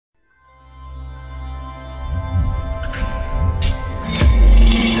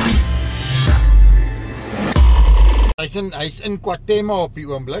Hy's in Kwatema op die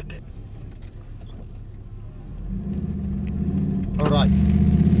oomblik. Alright.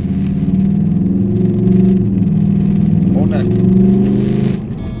 100.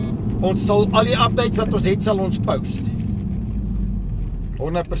 Ons sal al die updates wat ons het, sal ons post.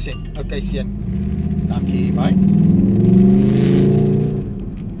 100%. Okay, seun. Dankie, bye.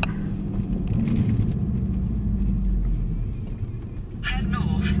 Head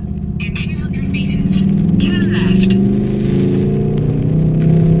north. In 200 meters, turn left.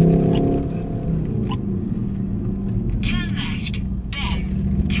 Turn left, then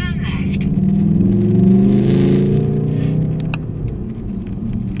turn left.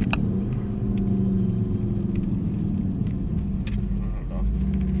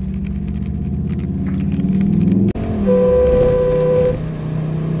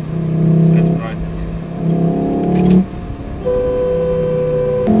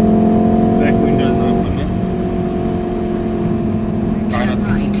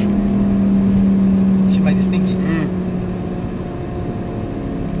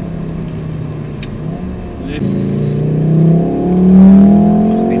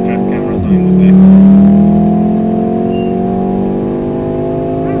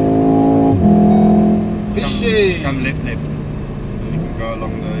 Come left. And you can go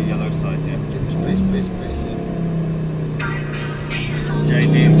along the yellow side, yeah. Press, yeah.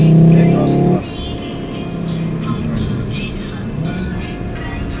 JD.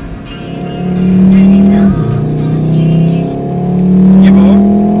 Hiervoor.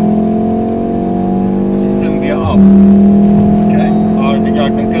 As jy sim weer af. Okay. Ja,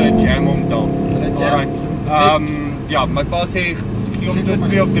 ek dink hulle jam hom dalk. Alright. Ja, my pa sê gee hom so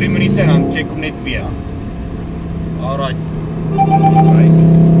 2 of 3 minute en dan check hom net weer. Alright. Right.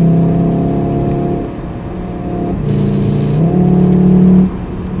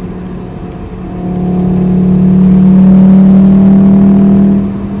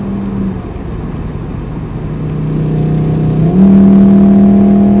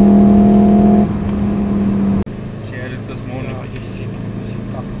 Shared it this morning. Ja, jy sien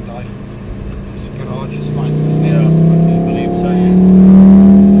kap daai. Dis garage is fine. Yeah, I believe so, yes.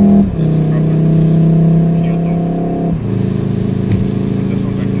 Let's drop it in your door. This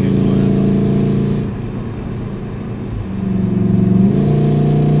one back in your door.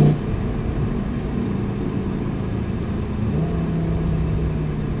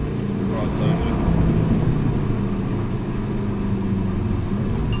 Right, so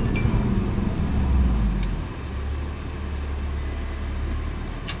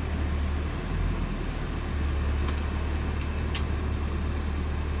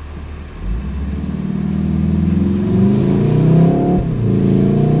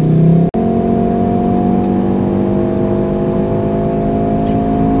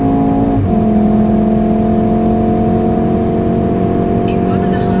In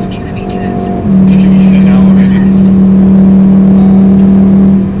 1.5 kilometers, take left to the left.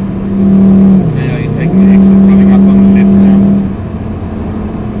 yeah, you're taking the exit coming up on the left now.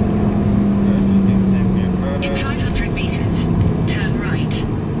 Just didn't send me a In photo. 500 meters, turn right.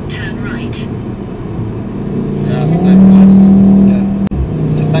 Turn right. Yeah, same place. Yeah.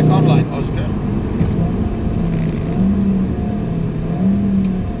 Is it back online, Oscar?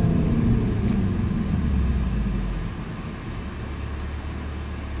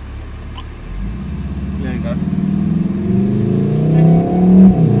 There you go.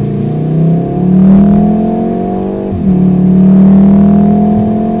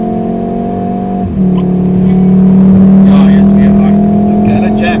 Yeah, yes, we are fine. Okay,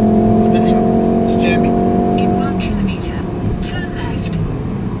 let's jam. It's busy. It's jamming. In 1 kilometer, turn left.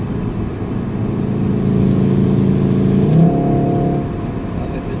 Oh,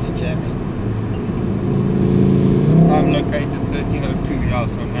 they're busy jamming. I'm located 1302, yeah,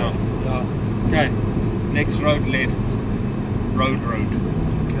 so now. Yeah. Okay, next road left. Road.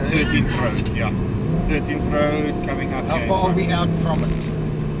 Okay. 13th road, yeah. 13th road coming up How here. far are we out from it?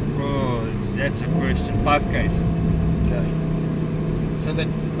 Oh, that's a question. 5Ks. Okay. So that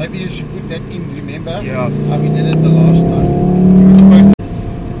maybe you should put that in, remember? Yeah. How we did it the last time. You were supposed to.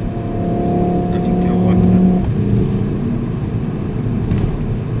 I didn't kill one,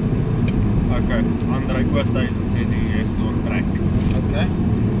 okay, Andre Oosthuizen says he has to on track. Okay.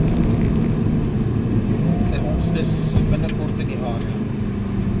 So ons is binnekort in die area.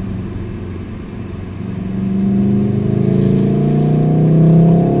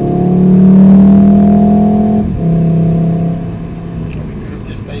 We could have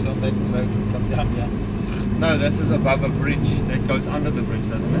just stayed on that road and come down here. No, this is above a bridge that goes under the bridge,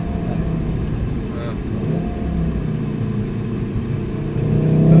 doesn't it?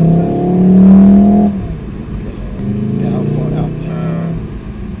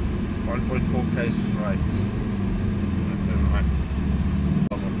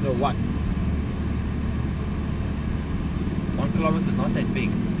 1. 1 kilometer is not that big.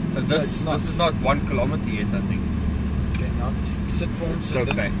 So this is not 1 kilometer yet, I think. Okay, now sit form. Go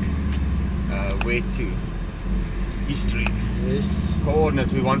back. Where to? History. Yes.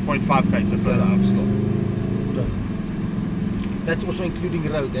 Coordinates with 1.5k, so further up still. Okay. That's also including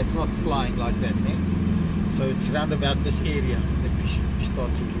road. That's not flying like that, eh? So it's around about this area that we should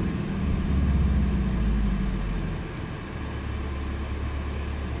start looking.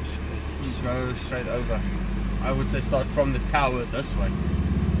 Go straight over. I would say start from the tower this way,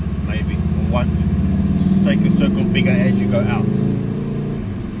 maybe. Or take a circle bigger as you go out.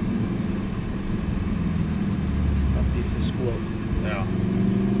 There's a squirrel. Yeah.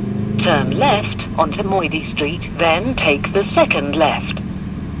 Turn left onto Moody Street, then take the second left.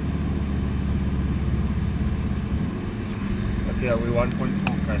 Okay, we're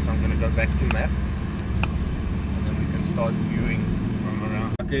 1.4k, so I'm going to go back to map. And then we can start viewing from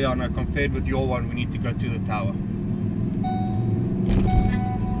around. Okay, yeah, now compared with your one, we need to go to the tower.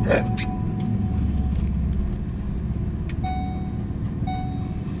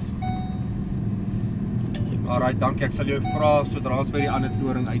 Alright, dankie. Ek sal jou vra sodra ons by die ander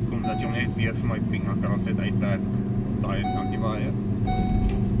toring uitkom dat jy hom net weer vir my ping, dan kan ons dit uitwerk. Daai, dankie baie.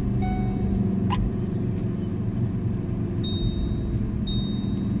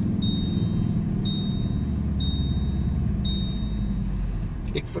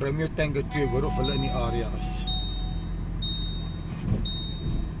 Ek vir Romeo Tango 2 hoor of hulle in die area is.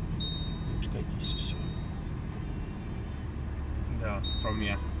 Kyk hier so. Ja, from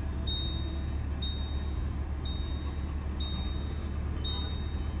here.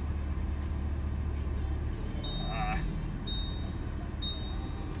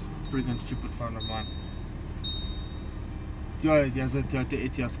 Freaking stupid phone of mine. Yeah, there's a Toyota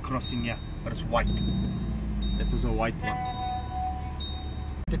Etios crossing here, but it's white. That was a white one.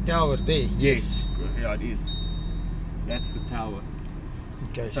 The tower there? Yes. Yeah, it is. That's the tower.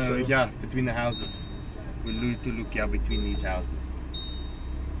 Okay, So yeah, between the houses. We'll need to look here between these houses.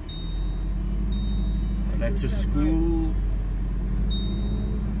 And that's a school.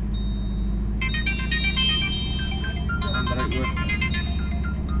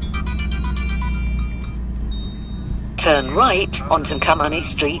 Turn right onto Kamani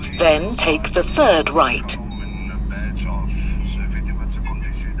Street, then take the third right.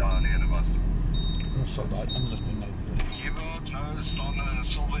 Ons sal daai inligting nou kry.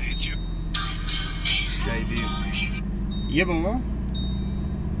 JD. Hier boma.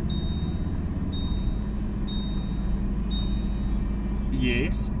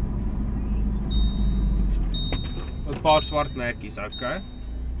 Yes. 'n paar swart merkies, okay?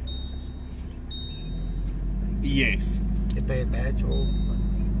 Yes. Het hy 'n badge op?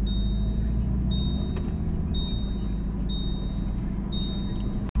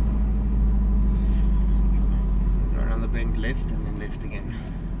 Around the bend left and then left again.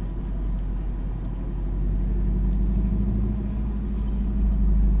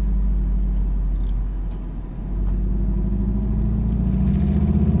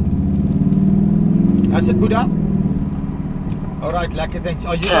 Is it Buddha? Alright, lekker, thanks.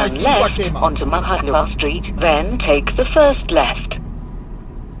 Are you guys Turn in left Guatemala? onto Manhattan Street, then take the first left.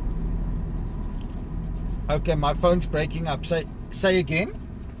 Okay, my phone's breaking up. Say again.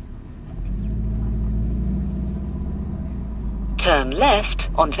 Turn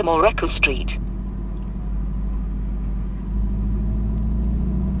left onto Moreco Street.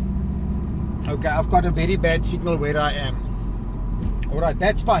 Okay, I've got a very bad signal where I am. Alright,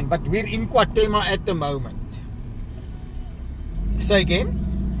 that's fine, but we're in Guatemala at the moment. Say again?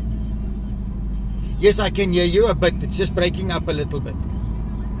 Yes, I can hear you a bit. It's just breaking up a little bit.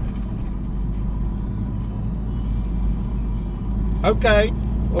 Okay.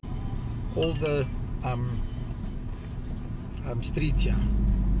 All the streets here.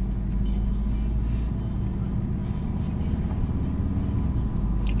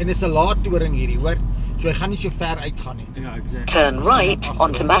 En is 'n laat toring hierdie, hoor. So hy gaan nie so ver uitgaan nie. Yeah, exactly. Turn right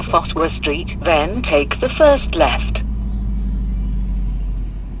onto Mafoswa Street, then take the first left.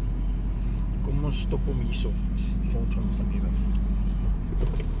 Kom ons stop hom hierso. Volg hom van hier af.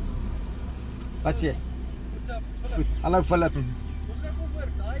 Wat sê jy? Goed. Hallo Philip.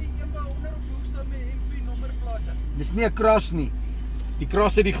 Dis nie 'n cross nie. Die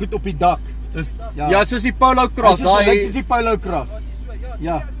cross het die goed op die dak. Dus, ja, soos die Polo Cross. Dit is die Polo Cross.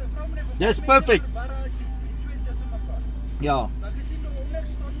 Ja. Yes, perfect. Ja.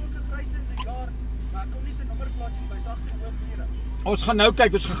 Ons gaan nou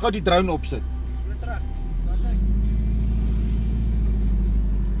kyk, ons gaan gou die drone opsit.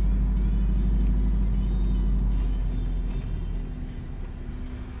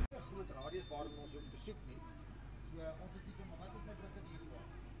 waarin ons hoef te soek nie. So ons het hier maar wat is my brikke hier waar?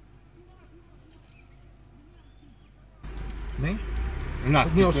 Nee?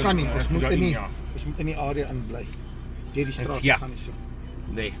 Nee, ons kan nie. Ons moet in die area in bly. Deur die straat gaan nie so.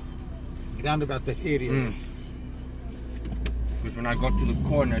 Nee. Round about that area. Because when I got to the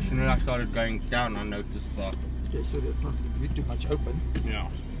corner, as soon as I started going down, I noticed that. Okay, so that's not too much open. Yeah.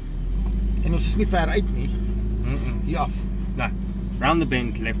 En ons is nie ver uit nie. Hier af. No. Round the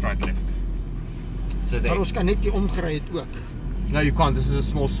bend, left, right, left. So there. Maar ons kan net hier omgery het ook. No, you can't. This is a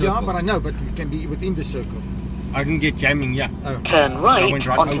small circle. Yeah, but I know, but we can be within the circle. I can get jamming, yeah. Oh. Turn right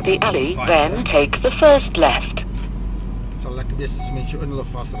onto the alley, then take the first left. Sal lekker wees as mense in hulle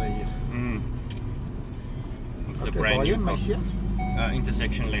vasry hier. It's a brand new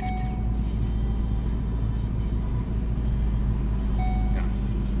intersection left. Yeah.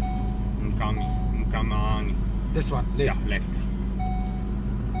 Mkamani. This one, left. Yeah, left.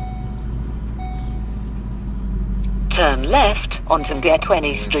 Turn left onto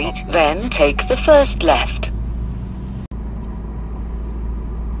Getwenny Street, then take the first left.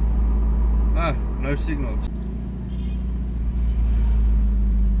 Ah, no signals.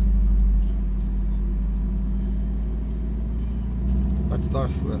 Wat's daar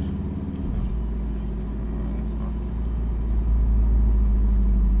voor? It's not.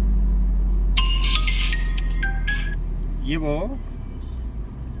 Jebo.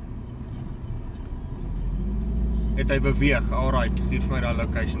 Het hy beweeg. Alright, stuur vir my daai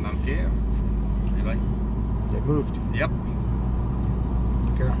location, dankie. Anyway. They moved. Yep.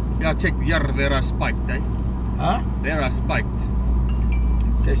 Okay. Yeah, check here, there are spiked, eh? Huh? There are spiked.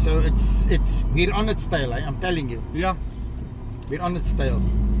 Okay, so it's we're on its tail, eh? I'm telling you. Yeah. We're on its tail.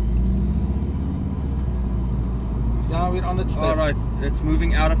 Yeah, we're on its tail. Alright, it's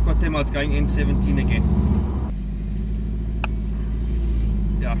moving out of Kotema, it's going N17 again.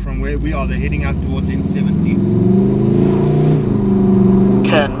 Yeah, from where we are, they're heading out towards N17.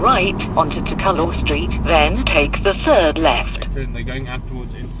 Turn right onto Tukalo Street, then take the third left. They're going out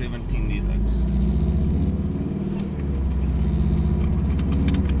towards N17, these oaks.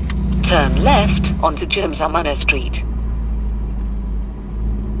 Turn left onto Jimzamana Street.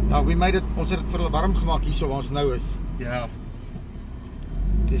 Nou, we made it, ons het dit vir hulle warm gemaak hier so waar ons nou is. Ja.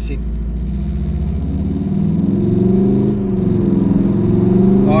 Dis sien.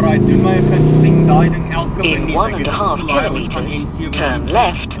 Alright, doen my 'n gunsting daai ding elke In minuut. 1.5 kilometers, turn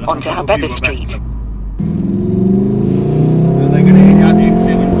left onto Habeda Street. They're going to head out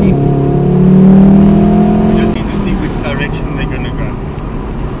N17. We just need to see which direction they're going to go.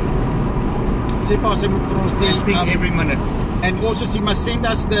 Sê vir ons hy moet vir ons die Ping every minute. and also she must send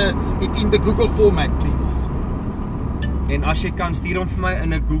us it in the Google format, please. En as jy kan, stuur hom vir my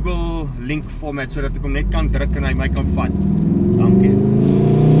in 'n Google link format sodat ek hom net kan druk en hy my kan vat. Dankie.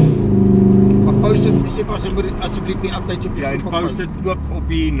 Maar post dit, sê vir ons hy moet asseblief die updates op die Ja, en groep post dit ook op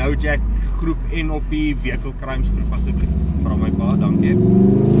die NoJack groep en op die Vehicle Crimes groep asseblief. Vra my pa, dankie.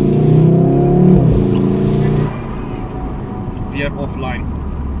 Weer offline.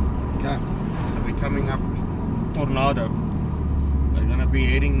 Okay. So we're coming up Tornado. They're going to be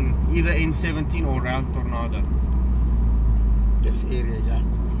heading either N17 or around Tornado. This area, yeah.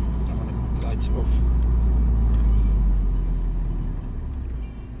 I want the lights off.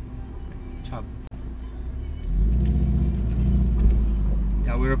 Chub.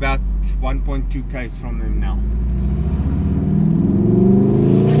 Yeah, we're about 1.2 k's from them now.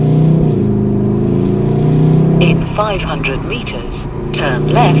 In 500 meters, turn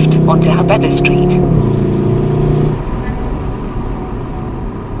left onto Habeda Street.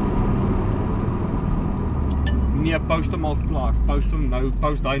 Nee, post hom al klaar. Post hom nou,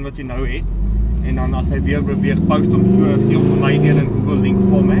 post daai wat jy nou het. En dan as hy weer beweeg, post hom so geel vir my deur in Google link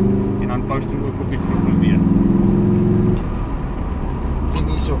format en dan post hom ook op die groep weer. Sien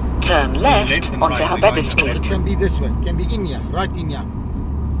hierso. Turn left onto Habeda Street. It can be this way. It can be in here, right in here.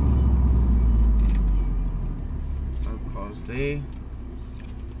 No cars there.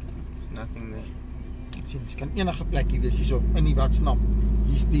 There's nothing there. Sien, dit kan enige plek hier wees hierso in die Watsnap.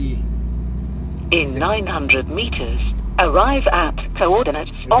 Hier's die In 900 meters, arrive at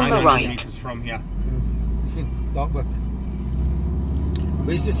coordinates on the 900 right. meters from here. sien, daar ook.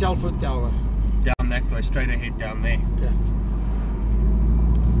 Where's the cell phone tower? Down that way, straight ahead down there. Okay.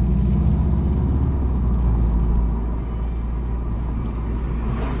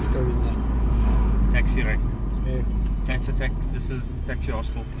 Let's go in there. Taxi rank. Yeah. That's a this is the taxi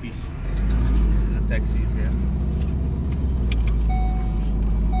hostel piece. This is the taxis here.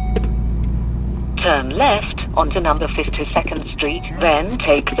 Turn left onto number 52nd Street, then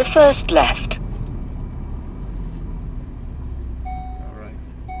take the first left. Alright.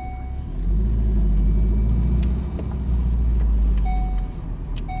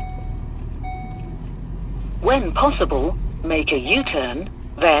 When possible, make a U-turn,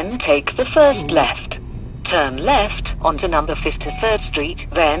 then take the first left. Turn left onto number 53rd Street,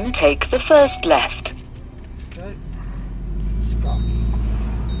 then take the first left. Okay. Stop.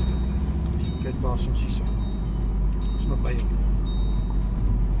 Kyk waar ons hierso. Ons moet by hom.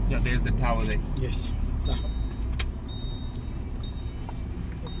 Yeah, there's the tower there. Yes. Ja.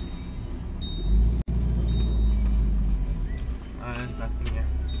 There's nothing here.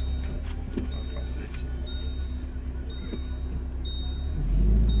 Let's see.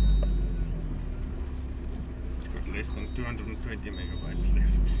 Got less than 220 megabytes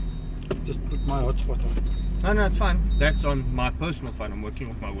left. Just put my hotspot on. No, it's fine. That's on my personal phone. I'm working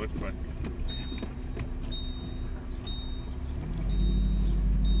with my work phone.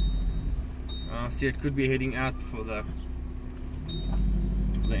 See, it could be heading out for the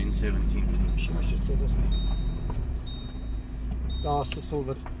N17. Misschien als je het zo dat is niet. Daar is de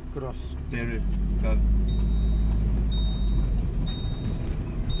Silver Cross. There we go. I'm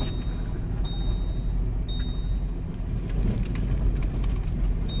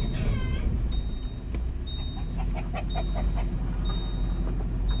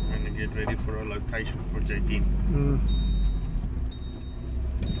gonna get ready for a location for J10.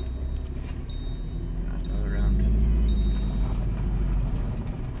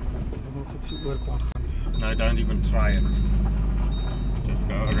 No, don't even try it. Just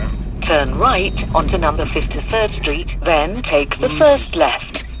go around. Turn right onto number 53rd Street, then take the first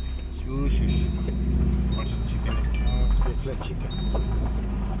left. Shush, shush. Watch the chicken. Flat chicken.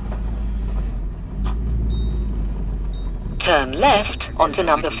 Turn left onto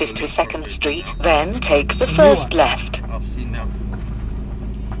number 52nd Street, then take the first left. I'll see now.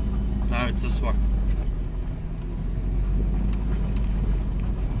 No, it's this one.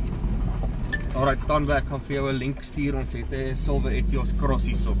 Alright, staan by, ek gaan vir jou 'n link stuur. Ons het 'n Toyota Etios cross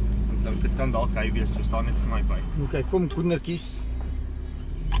hierso. Ons dink dit kan dalk hy wees, so staan net vir my by. Okay, kom koenertjies.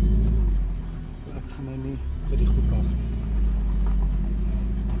 Ek gaan nou nie vir die goed af.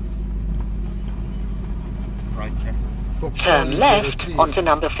 Right, check. Turn left onto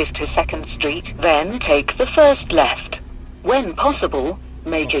number 52nd Street, then take the first left. When possible,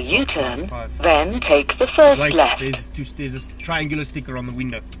 make a U-turn, then take the first Wait, left. there's a triangular sticker on the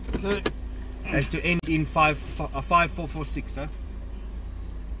window. Okay. Has to end in 5446, huh?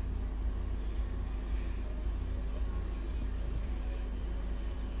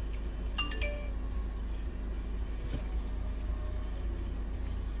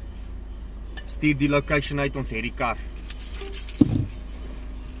 Stuur die location uit, ons het die kar.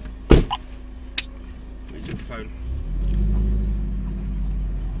 Where's your phone?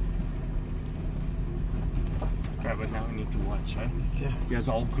 Okay, but now we need to watch, eh? Okay. There's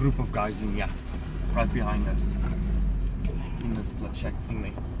a whole group of guys in here, right behind us. In this shack thing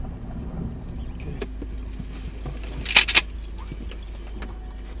there.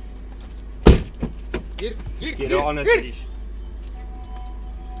 Okay. Get on it, please.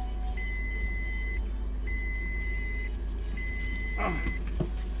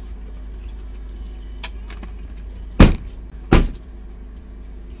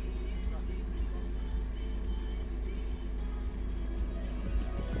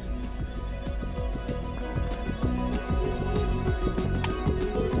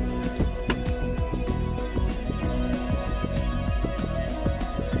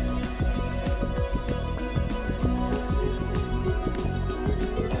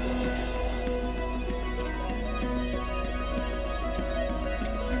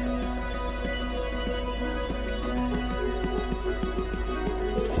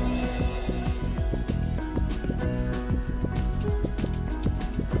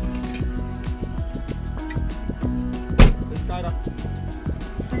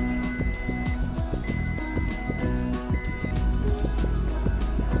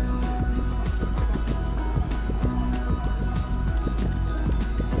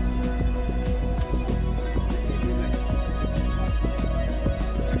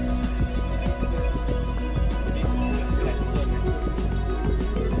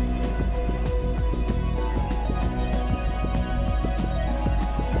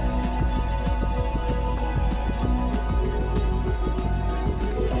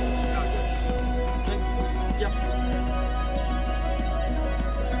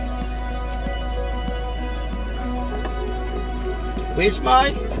 Where's my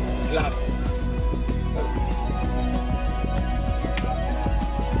glove?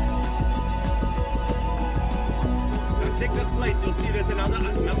 Now check the plate, you'll see there's another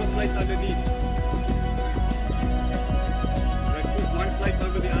number plate underneath.